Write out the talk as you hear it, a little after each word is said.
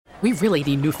We really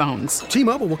need new phones.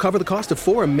 T-Mobile will cover the cost of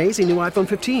 4 amazing new iPhone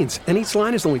 15s, and each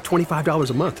line is only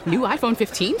 $25 a month. New iPhone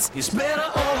 15s? It's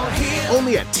better over here.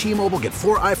 Only at T-Mobile, get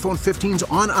 4 iPhone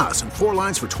 15s on us and 4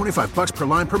 lines for $25 per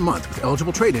line per month with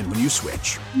eligible trade-in when you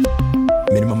switch.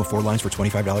 Minimum of 4 lines for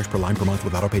 $25 per line per month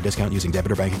with autopay discount using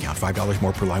debit or bank account. $5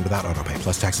 more per line without autopay,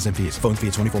 plus taxes and fees. Phone fee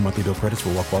at 24 monthly bill credits for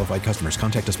well-qualified customers.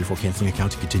 Contact us before canceling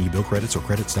account to continue bill credits or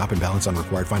credit stop and balance on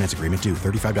required finance agreement due.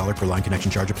 $35 per line connection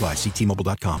charge applies. See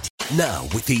T-Mobile.com. Now,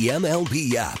 with the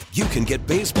MLB app, you can get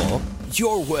baseball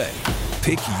your way.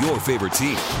 Pick your favorite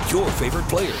team, your favorite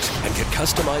players, and get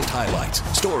customized highlights,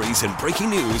 stories, and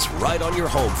breaking news right on your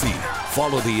home feed.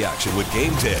 Follow the action with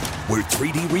Game Day, where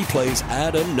 3D replays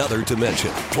add another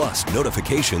dimension. Plus,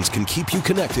 notifications can keep you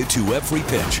connected to every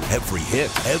pitch, every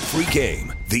hit, every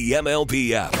game. The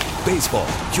MLB app. Baseball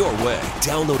your way.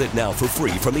 Download it now for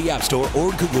free from the App Store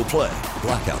or Google Play.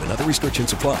 Blackout and other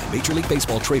restrictions apply. Major League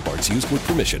Baseball trademarks used with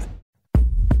permission.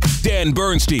 Dan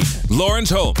Bernstein,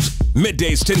 Lawrence Holmes,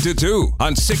 middays 10 to 2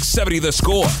 on 670 The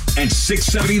Score and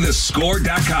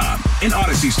 670thescore.com, an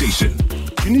Odyssey station.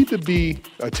 You need to be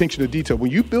attention to detail. When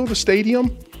you build a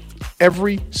stadium,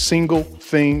 every single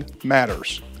thing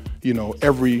matters. You know,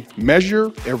 every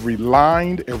measure, every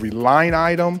line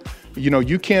item. You know,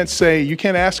 you can't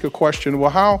ask a question,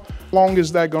 well, how long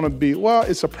is that going to be? Well,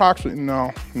 it's approximately,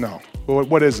 no. Well,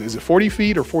 what is it? Is it 40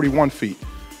 feet or 41 feet?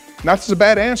 Not just a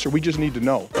bad answer, we just need to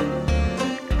know.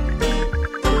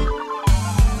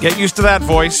 Get used to that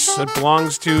voice. It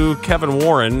belongs to Kevin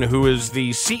Warren, who is the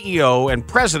CEO and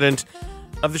president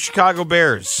of the Chicago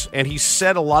Bears. And he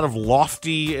said a lot of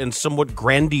lofty and somewhat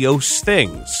grandiose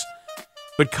things.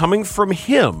 But coming from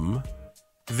him,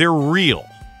 they're real.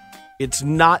 It's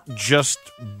not just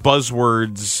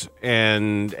buzzwords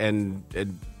and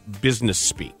business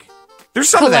speak. There's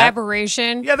some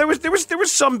collaboration. Of that. Yeah, there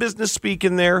was some business speak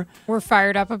in there. We're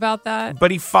fired up about that.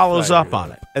 But he follows up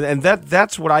on it. And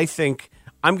that's what I think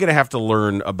I'm going to have to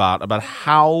learn about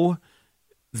how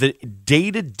the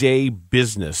day-to-day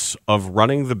business of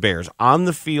running the Bears on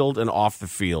the field and off the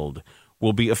field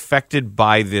will be affected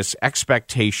by this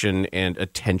expectation and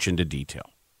attention to detail.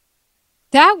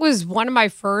 That was one of my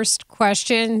first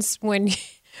questions when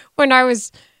I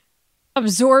was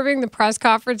absorbing the press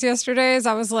conference yesterday.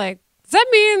 I was like, does that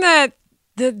mean that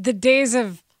the days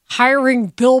of hiring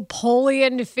Bill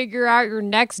Polian to figure out your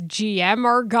next GM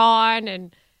are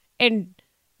gone, and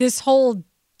this whole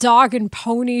dog and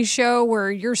pony show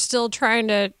where you're still trying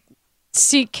to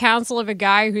seek counsel of a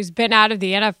guy who's been out of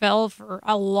the NFL for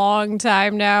a long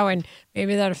time now, and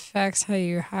maybe that affects how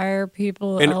you hire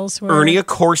people and elsewhere? Ernie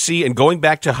Accorsi, and going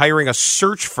back to hiring a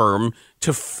search firm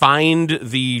to find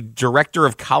the director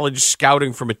of college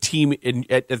scouting from a team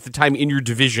at the time in your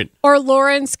division. Or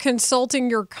Lawrence consulting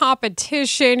your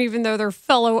competition, even though they're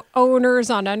fellow owners,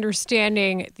 on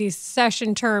understanding the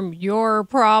session term, your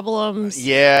problems.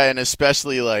 Yeah, and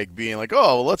especially like being like,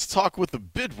 oh, well, let's talk with the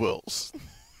Bidwills.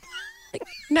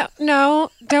 No,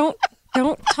 don't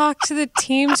talk to the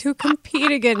teams who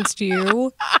compete against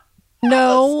you.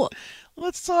 No.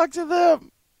 Let's talk to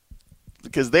them.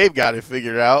 Because they've got it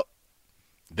figured out.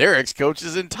 Their ex-coach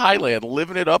is in Thailand,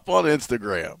 living it up on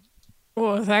Instagram.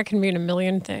 Well, that can mean a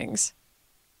million things.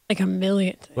 Like a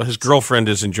million things. Well, his girlfriend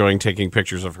is enjoying taking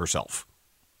pictures of herself.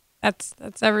 That's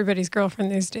everybody's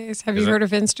girlfriend these days. Have you heard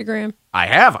of Instagram? I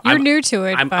have. You're new to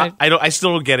it, but I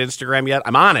still don't get Instagram yet.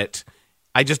 I'm on it.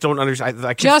 I just don't understand.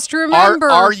 Just remember,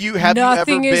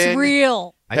 nothing is been,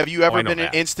 real. Have you ever been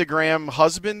an Instagram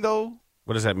husband, though?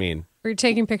 What does that mean? Are you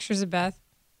taking pictures of Beth?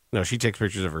 No, she takes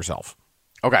pictures of herself.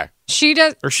 Okay. She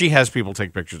does. Or she has people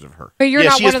take pictures of her. But you're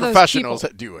not one of those professionals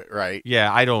people that do it, right?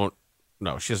 Yeah, I don't.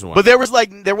 No, she doesn't want But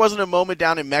there wasn't a moment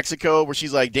down in Mexico where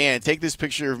she's like, Dan, take this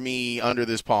picture of me under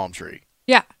this palm tree.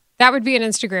 Yeah, that would be an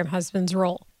Instagram husband's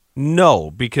role. No,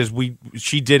 because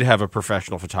she did have a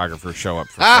professional photographer show up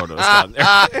for photos down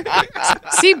there.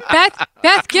 See,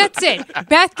 Beth gets it.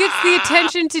 Beth gets the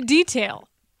attention to detail.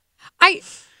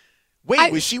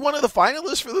 Was she one of the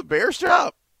finalists for the Bears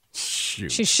job?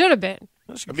 Shoot. She should have been.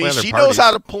 I mean, she knows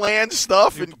how to plan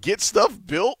stuff and get stuff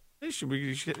built.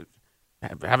 She should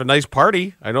have a nice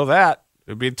party. I know that.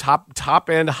 It would be a top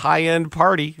end, high end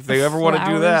party if they ever want to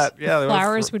do that. Yeah,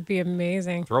 flowers would be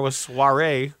amazing. Throw a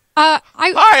soiree. Hi,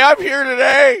 I'm here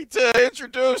today to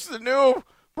introduce the new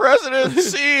president and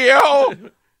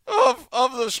CEO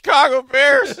of the Chicago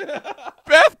Bears,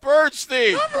 Beth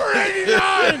Bernstein. Number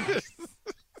 89.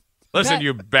 Listen,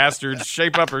 you bastards,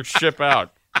 shape up or ship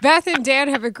out. Beth and Dan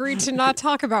have agreed to not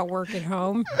talk about work at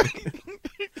home.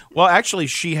 Well, actually,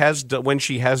 when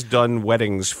she has done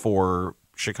weddings for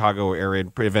Chicago area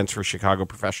events for Chicago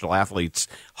professional athletes,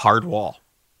 hard wall.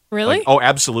 Really? Like, oh,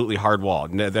 absolutely hard wall.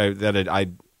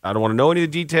 I don't want to know any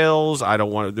of the details. I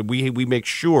don't want to. We make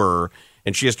sure,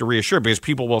 and she has to reassure because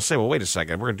people will say, "Well, wait a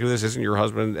second, we're going to do this. Isn't your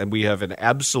husband?" And we have an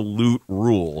absolute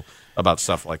rule about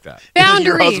stuff like that. Boundaries.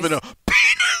 Your husband a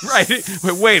Right.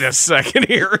 Wait a second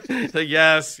here.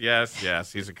 Yes.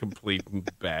 He's a complete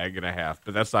bag and a half,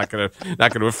 but that's not gonna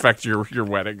affect your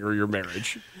wedding or your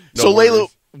marriage. No so, worries.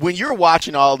 Layla, when you're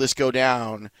watching all this go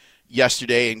down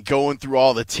yesterday and going through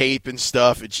all the tape and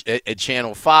stuff at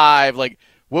Channel 5, like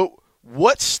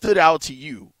what stood out to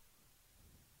you?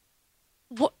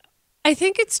 Well, I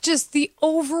think it's just the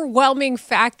overwhelming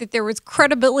fact that there was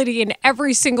credibility in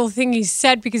every single thing he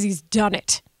said because he's done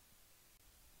it.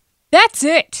 That's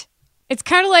it. It's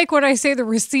kind of like when I say the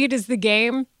receipt is the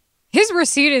game. His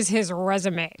receipt is his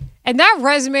resume. And that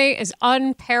resume is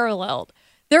unparalleled.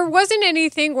 There wasn't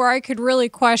anything where I could really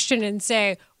question and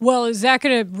say, well, is that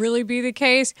going to really be the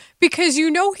case? Because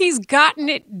he's gotten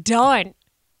it done.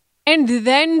 And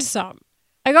then some.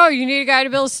 Like, oh, you need a guy to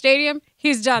build a stadium?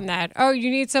 He's done that. Oh, you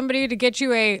need somebody to get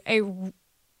you a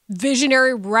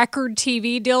visionary record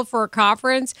TV deal for a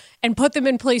conference and put them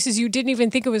in places you didn't even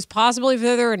think it was possible if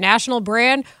they're a national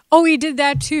brand? Oh, he did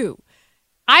that too.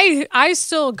 I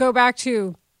still go back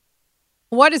to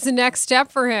what is the next step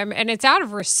for him, and it's out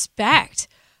of respect.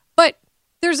 But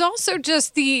there's also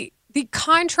just the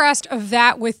contrast of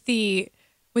that with the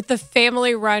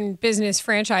family-run business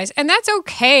franchise. And that's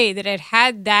okay that it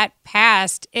had that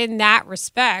past in that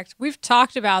respect. We've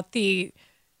talked about the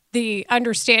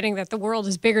understanding that the world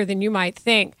is bigger than you might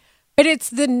think. But it's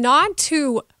the nod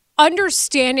to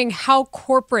understanding how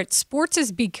corporate sports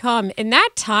has become in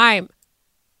that time.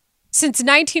 Since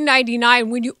 1999,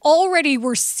 when you already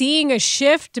were seeing a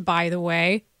shift, by the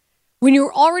way, when you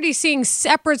were already seeing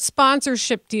separate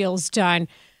sponsorship deals done.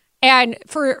 And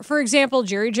for example,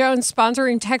 Jerry Jones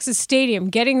sponsoring Texas Stadium,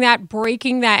 breaking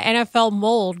that NFL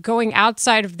mold, going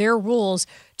outside of their rules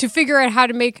to figure out how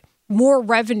to make more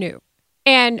revenue.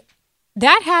 And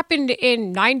that happened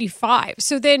in 95.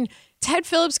 So then Ted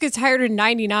Phillips gets hired in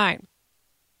 99.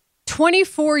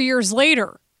 24 years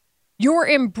later, you're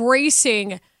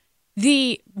embracing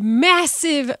the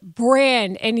massive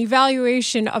brand and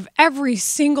evaluation of every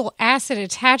single asset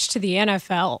attached to the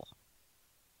NFL.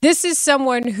 This is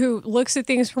someone who looks at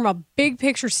things from a big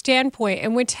picture standpoint.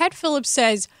 And when Ted Phillips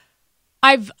says,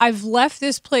 I've left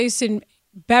this place in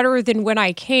better than when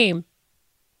I came,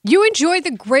 you enjoy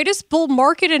the greatest bull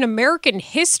market in American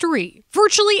history.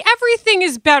 Virtually everything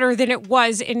is better than it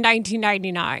was in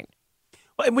 1999.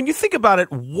 Well, when you think about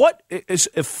it, what is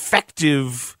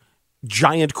effective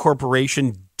giant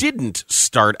corporation didn't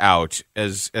start out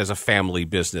as a family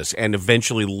business and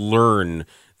eventually learn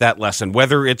that lesson,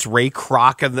 whether it's Ray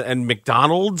Kroc and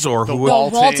McDonald's or the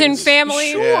Walton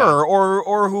family, sure,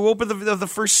 or who opened the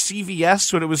first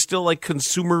CVS when it was still like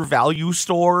consumer value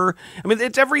store. I mean,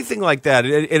 it's everything like that.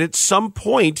 And at some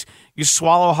point, you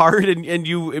swallow hard and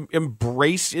you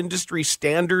embrace industry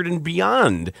standard and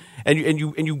beyond, and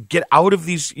you get out of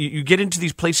these. You get into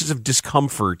these places of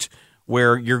discomfort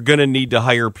where you're going to need to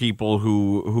hire people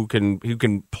who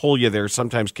can pull you there,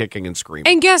 sometimes kicking and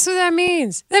screaming. And guess what that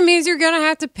means? That means you're going to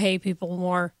have to pay people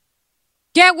more.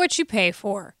 Get what you pay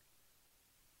for.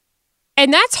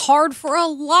 And that's hard for a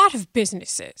lot of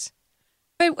businesses.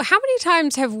 But how many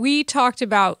times have we talked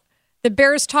about the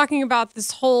Bears talking about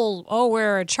this whole,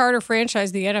 we're a charter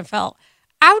franchise, the NFL?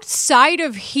 Outside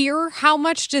of here, how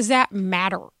much does that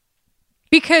matter?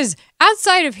 Because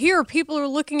outside of here, people are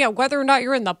looking at whether or not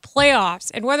you're in the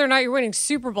playoffs and whether or not you're winning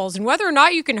Super Bowls and whether or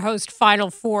not you can host Final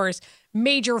Fours,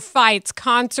 major fights,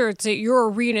 concerts at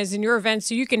your arenas and your events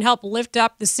so you can help lift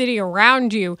up the city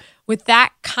around you with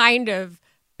that kind of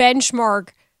benchmark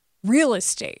real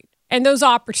estate and those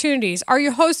opportunities. Are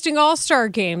you hosting all-star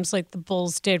games like the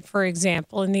Bulls did, for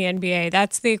example, in the NBA?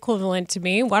 That's the equivalent to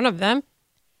me, one of them.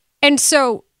 And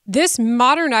so this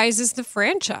modernizes the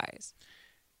franchise.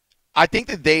 I think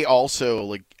that they also,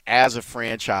 like, as a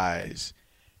franchise,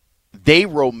 they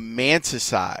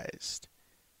romanticized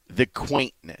the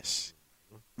quaintness.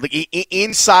 Like,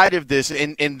 inside of this,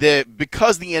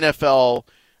 because the NFL,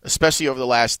 especially over the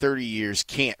last 30 years,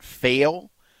 can't fail,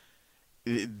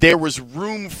 there was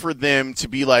room for them to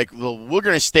be like, well, we're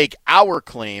going to stake our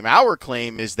claim. Our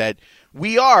claim is that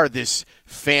we are this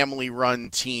family-run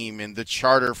team and the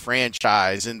charter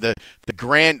franchise and the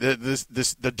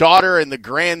daughter and the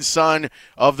grandson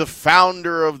of the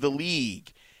founder of the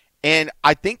league. And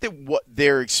I think that what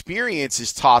their experience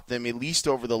has taught them, at least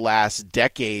over the last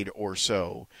decade or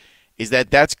so, is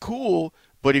that that's cool.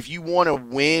 But if you want to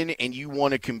win and you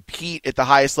want to compete at the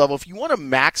highest level, if you want to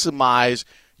maximize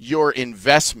your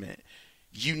investment,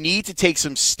 you need to take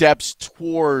some steps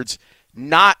towards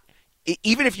not,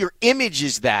 even if your image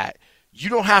is that, you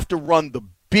don't have to run the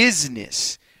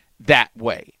business that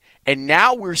way. And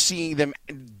now we're seeing them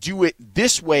do it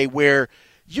this way where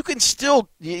you can still,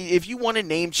 if you want to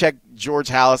name check George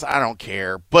Halas, I don't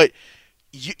care. But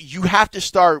you have to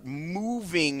start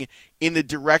moving in the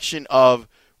direction of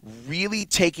really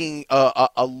taking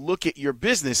a look at your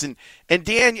business. And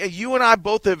Dan, you and I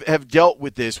both have dealt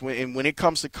with this when it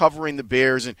comes to covering the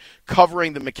Bears and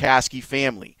covering the McCaskey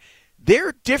family. There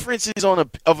are differences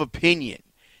of opinion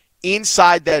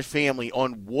inside that family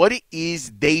on what it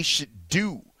is they should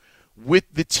do with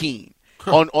the team,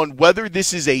 on whether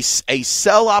this is a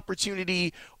sell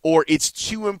opportunity or it's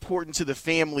too important to the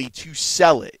family to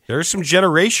sell it. There's some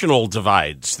generational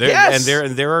divides there, yes.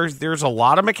 and there's a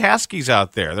lot of McCaskies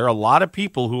out there. There are a lot of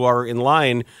people who are in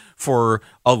line for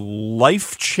a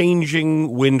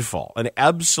life-changing windfall, an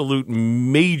absolute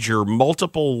major,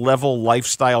 multiple-level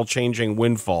lifestyle-changing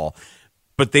windfall,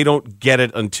 but they don't get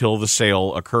it until the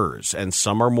sale occurs, and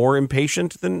some are more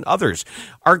impatient than others.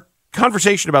 Our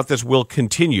conversation about this will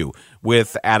continue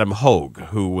with Adam Hogue,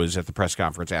 who was at the press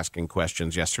conference asking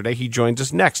questions yesterday. He joins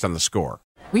us next on The Score.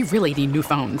 We really need new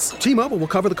phones. T-Mobile will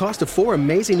cover the cost of 4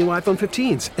 amazing new iPhone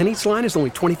 15s, and each line is only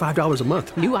 $25 a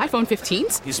month. New iPhone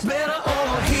 15s? It's better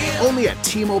over here. Only at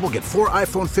T-Mobile, get 4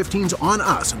 iPhone 15s on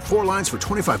us and 4 lines for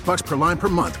 $25 per line per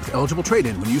month with eligible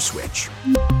trade-in when you switch.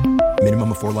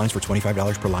 Minimum of 4 lines for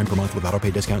 $25 per line per month with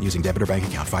autopay discount using debit or bank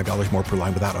account. $5 more per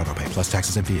line without autopay, plus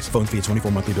taxes and fees. Phone fee at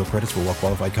 24 monthly bill credits for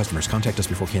well-qualified customers. Contact us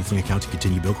before canceling account to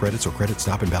continue bill credits or credit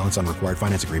stop and balance on required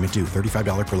finance agreement due.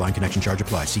 $35 per line connection charge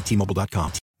applies. See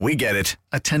T-Mobile.com. We get it.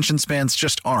 Attention spans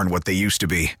just aren't what they used to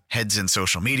be. Heads in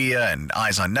social media and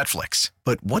eyes on Netflix.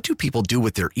 But what do people do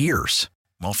with their ears?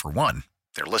 Well, for one,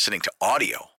 they're listening to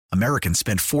audio. Americans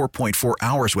spend 4.4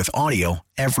 hours with audio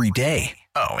every day.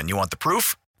 Oh, and you want the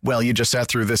proof? Well, you just sat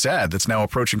through this ad that's now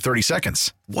approaching 30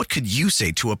 seconds. What could you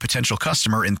say to a potential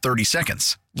customer in 30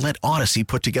 seconds? Let Odyssey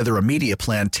put together a media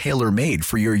plan tailor-made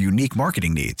for your unique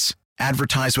marketing needs.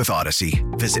 Advertise with Odyssey.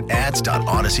 Visit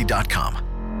ads.odyssey.com.